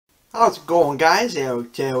How's it going, guys? Tater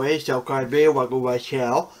Rager, welcome to my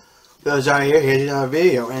channel. Those are here, here's another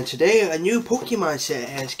video. And today a new Pokemon set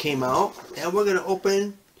has came out, and we're gonna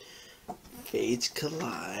open Fates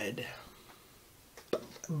Collide.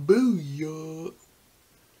 Booyah!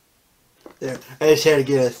 There, I just had to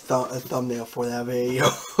get a thumbnail for that video.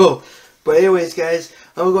 But anyways, guys,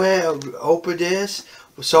 I'm gonna go ahead and open this.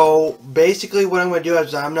 So basically what I'm going to do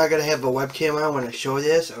is I'm not going to have a webcam on when I show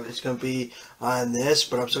this. It's going to be on this,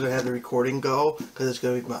 but I'm still going to have the recording go because it's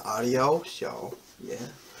going to be my audio. So, yeah.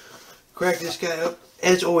 Crack this guy up.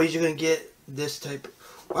 As always, you're going to get this type.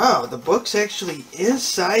 Wow, the book's actually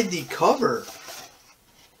inside the cover.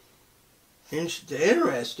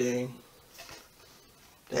 Interesting.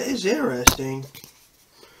 That is interesting.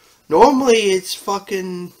 Normally, it's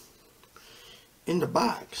fucking in the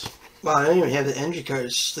box. Wow, I don't even have the energy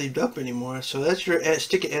cards sleeved up anymore. So that's your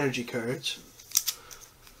stick of energy cards.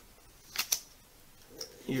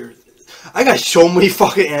 I got so many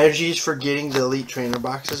fucking energies for getting the Elite Trainer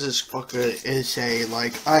boxes. It's fucking insane.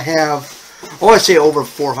 Like, I want to say over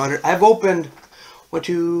 400. I've opened 1,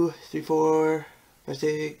 2, 3, 4, 5,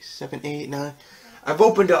 6, 7, 8, 9. I've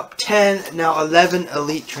opened up 10, now 11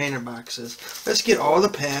 Elite Trainer boxes. Let's get all the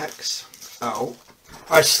packs out.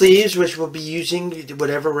 Our sleeves, which we'll be using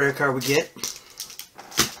whatever rare card we get.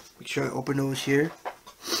 Make sure I open those here.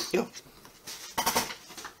 Yep.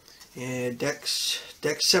 And deck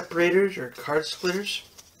separators or card splitters.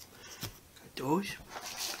 Got those.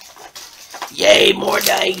 Yay, more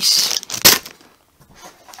dice!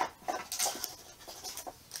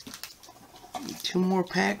 2 more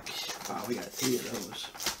packs. Wow, we got 3 of those.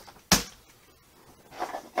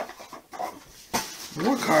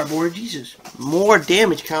 More cardboard, Jesus. More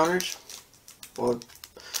damage counters. Or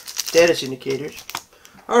status indicators.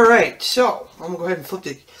 Alright, so I'm going to go ahead and flip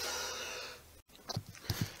it.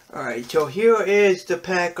 Alright, so here is the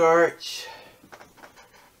pack art.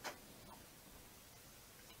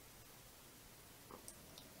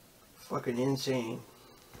 Fucking insane.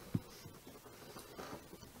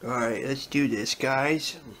 Alright, let's do this,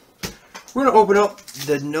 guys. We're going to open up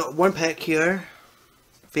the one pack here.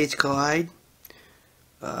 Fates Collide.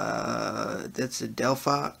 That's the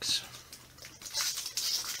Delphox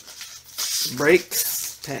break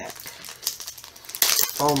pack.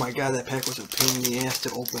 Oh my god, that pack was a pain in the ass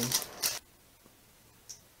to open.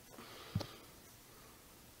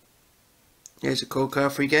 Here's a code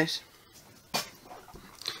card for you guys.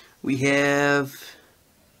 We have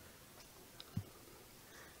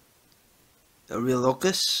a Real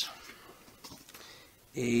Locust,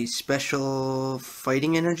 a special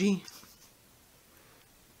fighting energy,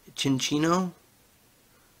 Chinchino,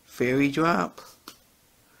 Fairy Drop,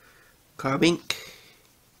 Carbink,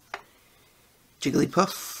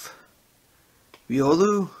 Jigglypuff,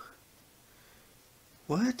 Riolu.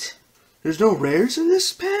 What? There's no rares in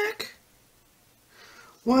this pack?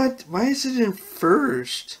 What? Why is it in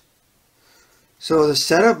first? So the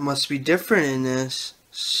setup must be different in this.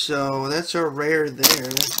 So that's a rare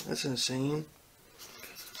there. That's insane.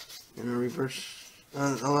 And a reverse.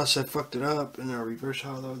 Unless I fucked it up and a reverse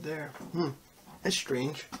hollow there. That's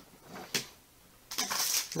strange.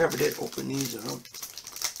 Never did open these up.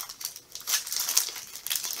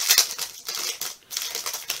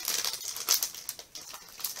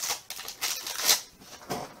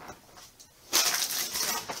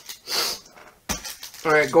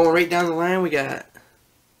 Alright, going right down the line, we got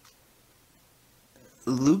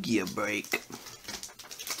Lugia Break.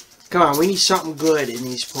 Come on, we need something good in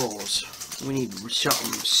these pulls. We need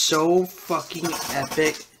something so fucking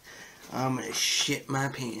epic, I'm gonna shit my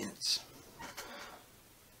pants.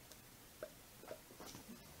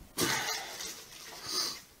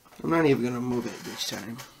 I'm not even gonna move it this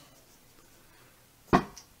time.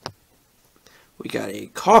 We got a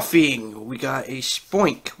Coughing, we got a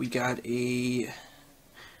Spoink, we got a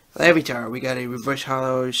Lavitar, we got a Reverse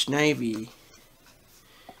Hollow Snivy.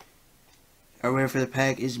 Our winner for the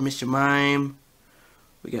pack is Mr. Mime.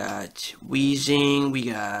 We got Wheezing, we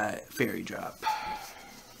got Fairy Drop.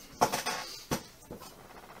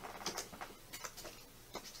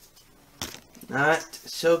 Not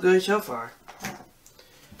so good so far.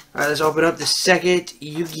 Alright, let's open up the second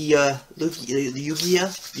Lugia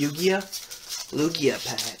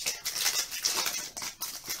pack.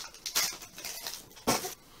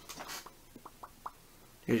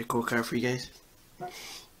 Here's a cool card for you guys.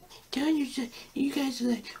 You guys are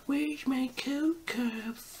like, where's my code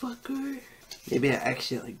card, fucker? Maybe I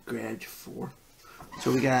accidentally grabbed 4.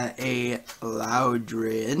 So we got a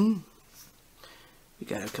Loudred. We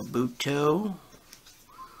got a Kabuto.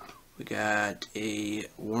 We got a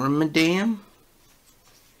Wormadam.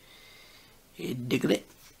 A Diglett.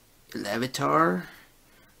 Lavatar,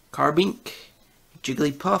 Carbink,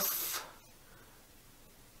 Jigglypuff,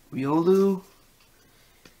 Riolu.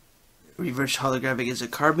 Reverse holographic is a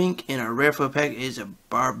Carbink, and our rare foil pack is a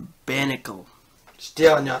Barbanicle.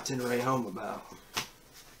 Still nothing to write home about.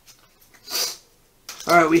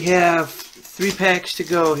 Alright, we have 3 packs to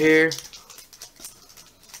go here.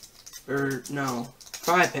 Or, no,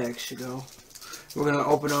 5 packs to go. We're going to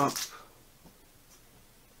open up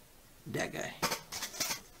that guy.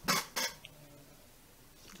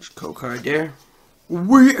 There's a code card there.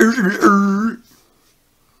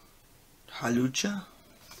 Halucha.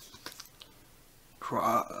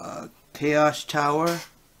 Chaos Tower.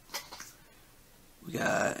 We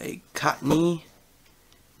got a Cottonee,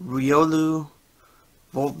 Riolu,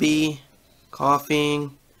 Voltbee,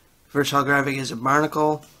 Coughing. First holographic is a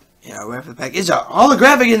Barnacle. And our rare for the pack is a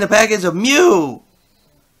holographic in the pack is a Mew.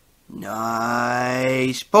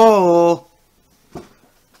 Nice pull.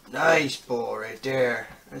 Nice pull right there.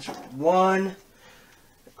 That's one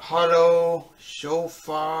holo so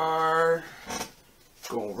far.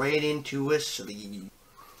 Go right into a sleeve.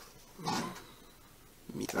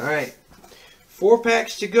 Alright. 4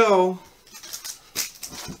 packs to go.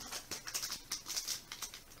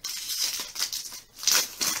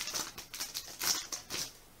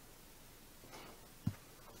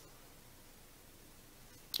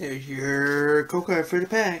 There's your code card for the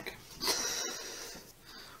pack.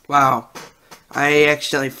 Wow. I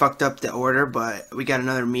accidentally fucked up the order, but we got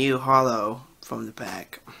another Mew Holo from the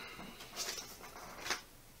pack.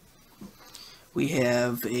 We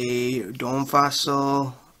have a Dome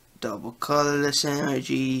Fossil, Double Colorless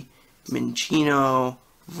Energy, Minchino,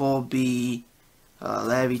 Volbee,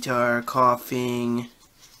 Lavitar, Coughing,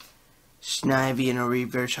 Snivy, and a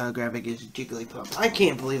reverse holographic is Jigglypuff. I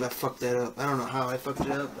can't believe I fucked that up. I don't know how I fucked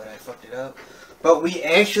it up, but I fucked it up. But we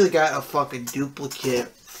actually got a fucking duplicate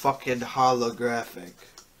fucking holographic.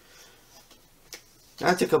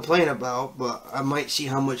 Not to complain about, but I might see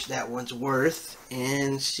how much that one's worth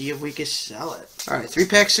and see if we can sell it. Alright, 3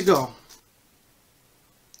 packs to go.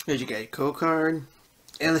 Here's your guy, code card.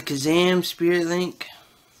 Alakazam, Spirit Link,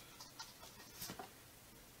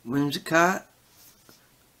 Whimsicott,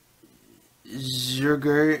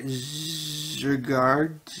 Zergard.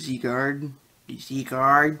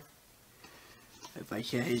 If I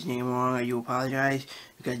said his name wrong, I do apologize.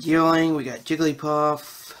 We got Geoling, we got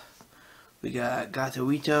Jigglypuff, we got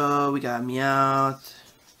Gothorito, we got Meowth,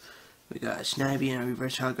 we got Snivy, and a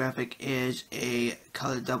reverse holographic is a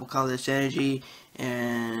double colorless energy,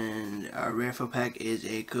 and our rare foil pack is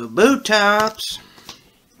a Kabutops.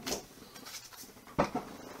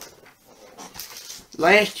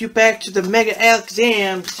 Last 2 packs of the Mega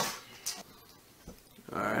Alakazams.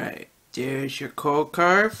 Alright, there's your code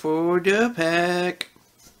card for the pack.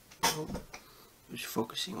 Oh, it was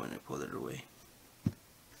focusing when I pulled it away.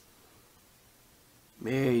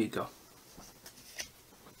 There you go.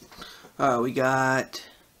 We got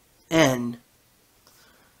N.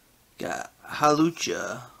 We got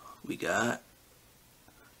Halucha. We got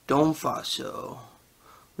Dome Fossil.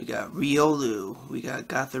 We got Riolu. We got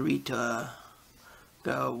Gothorita.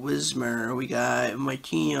 We got Whismur. We got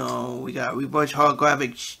Martino. We got Reverse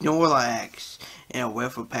Holographic Snorlax. And a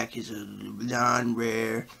Waffle Pack is a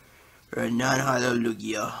non-rare or a non-holo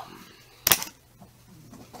Lugia.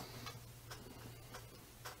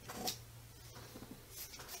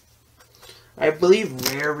 I believe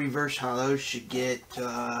rare reverse holos should get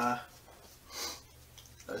a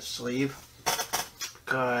sleeve,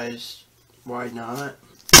 because why not?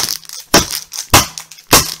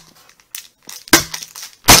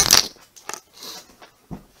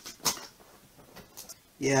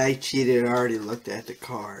 Yeah, I cheated. I already looked at the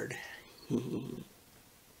card.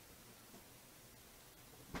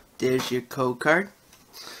 There's your code card.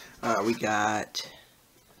 We got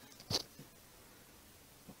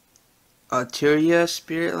Altaria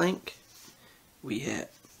Spirit Link. We have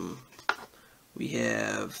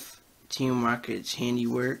Team Rocket's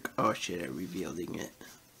Handiwork. Oh shit, I'm revealing it.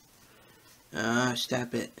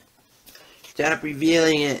 Stop it. Stop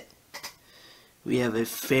revealing it. We have a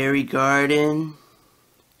Fairy Garden,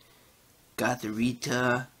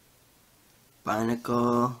 Gothorita,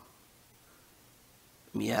 Barnacle,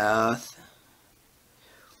 Meowth,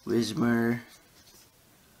 Whismur,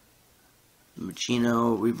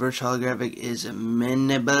 Machino. Reverse holographic is a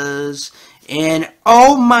Minibuzz, and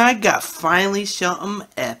oh my god, finally something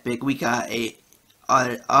epic. We got a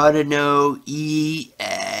Audino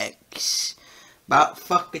EX. About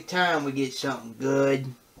fucking time we get something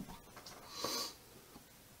good.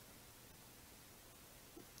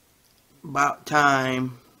 About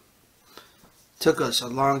time. Took us a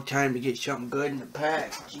long time to get something good in the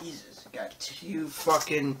pack. Jesus, got 2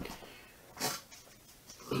 fucking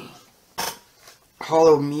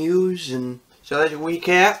Hollow Mews. And so let's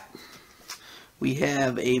recap. We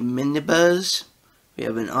have a Minibuzz. We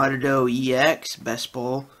have an Autodo EX Best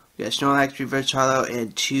Bowl. We got Snorlax Reverse Hollow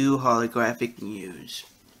and 2 holographic Mews.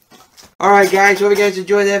 Alright guys, hope you guys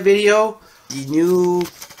enjoyed that video. The new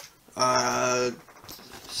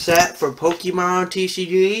set for Pokemon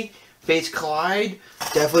TCG, Fates Collide.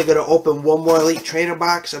 Definitely going to open one more Elite Trainer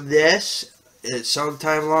box of this. It's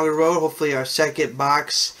sometime along the road. Hopefully our second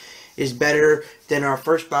box is better than our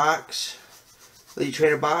first box, Elite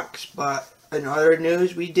Trainer box. But in other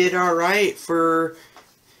news, we did alright for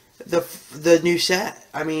the new set.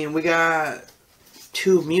 I mean, we got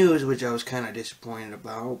 2 Mews, which I was kind of disappointed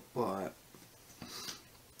about, but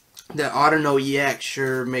the Autono EX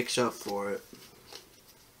sure makes up for it.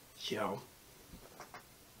 So,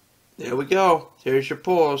 there we go. There's your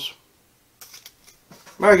pulls.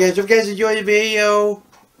 Alright guys, if you guys enjoyed the video,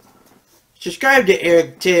 subscribe to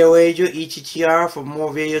Tater Rager, ETTR for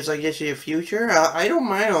more videos like this in the future. I don't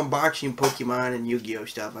mind unboxing Pokemon and Yu-Gi-Oh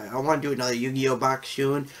stuff. I want to do another Yu-Gi-Oh box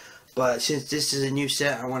soon. But since this is a new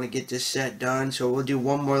set, I want to get this set done. So we'll do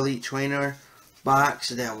one more Elite Trainer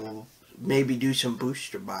box. And then we'll maybe do some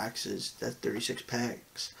booster boxes. That's 36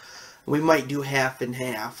 packs. We might do half and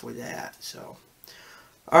half with that. So,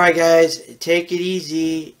 alright guys, take it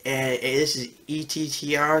easy. And this is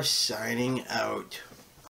ETTR signing out.